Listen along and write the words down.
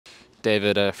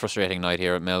David, a frustrating night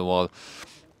here at Millwall.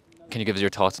 Can you give us your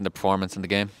thoughts on the performance in the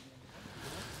game?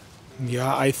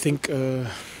 Yeah, I think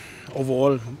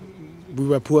overall we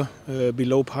were poor,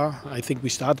 below par. I think we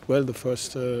started well the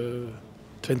first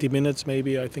 20 minutes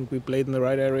maybe. I think we played in the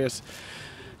right areas,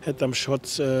 had some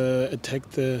shots,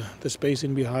 attacked the space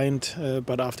in behind.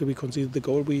 But after we conceded the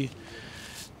goal, we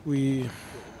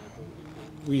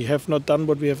have not done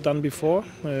what we have done before.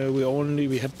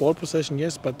 We had ball possession,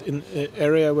 yes, but in an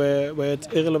area where it's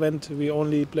irrelevant, we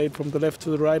only played from the left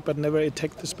to the right, but never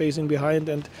attacked the space in behind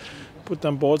and put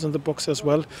some balls in the box as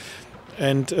well.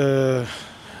 And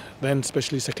then,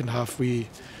 especially second half, we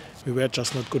were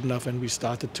just not good enough, and we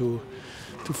started to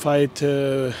fight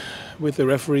with the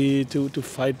referee, to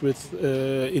fight with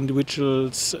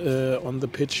individuals on the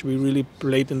pitch. We really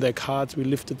played in their cards. We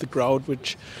lifted the crowd,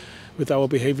 with our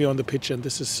behavior on the pitch, and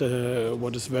this is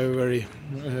what is very, very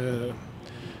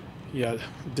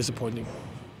disappointing.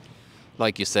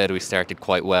 Like you said, we started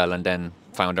quite well and then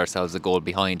found ourselves a goal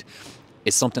behind.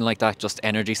 Is something like that just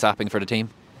energy sapping for the team?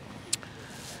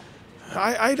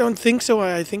 I don't think so.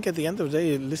 I think at the end of the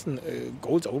day, listen,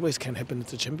 goals always can happen.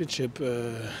 It's a championship,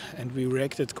 and we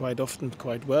reacted quite often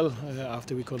quite well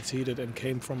after we conceded and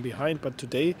came from behind. But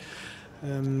today,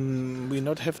 we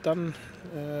not have done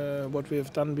what we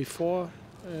have done before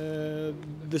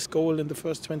this goal in the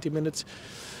first 20 minutes,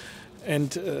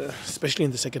 and especially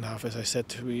in the second half, as I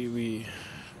said, we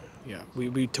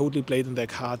totally played in their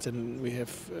cards, and we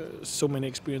have so many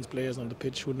experienced players on the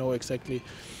pitch who know exactly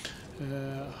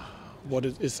what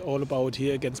it is all about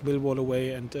here against Millwall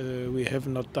away, and we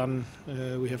have done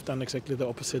exactly the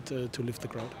opposite to lift the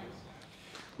crowd.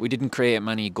 We didn't create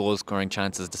many goal-scoring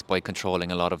chances despite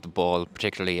controlling a lot of the ball,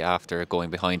 particularly after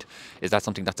going behind. Is that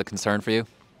something that's a concern for you?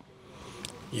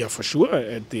 Yeah, for sure.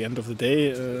 At the end of the day,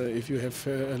 if you have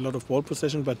a lot of ball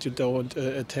possession but you don't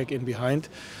attack in behind,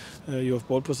 you have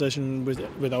ball possession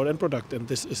without end product, and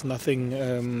this is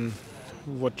nothing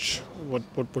what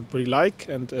we like.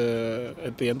 And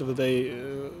at the end of the day,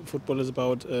 football is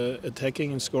about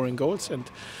attacking and scoring goals, and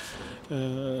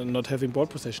not having ball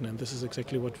possession, and this is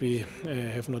exactly what we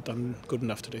have not done good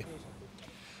enough today.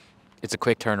 It's a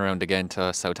quick turnaround again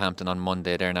to Southampton on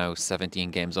Monday. They're now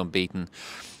 17 games unbeaten.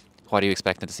 What are you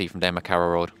expecting to see from them at Carrow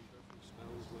Road?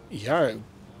 Yeah,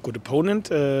 good opponent,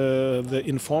 the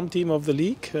informed team of the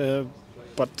league,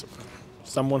 but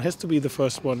someone has to be the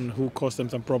first one who caused them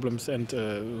some problems, and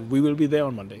we will be there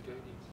on Monday.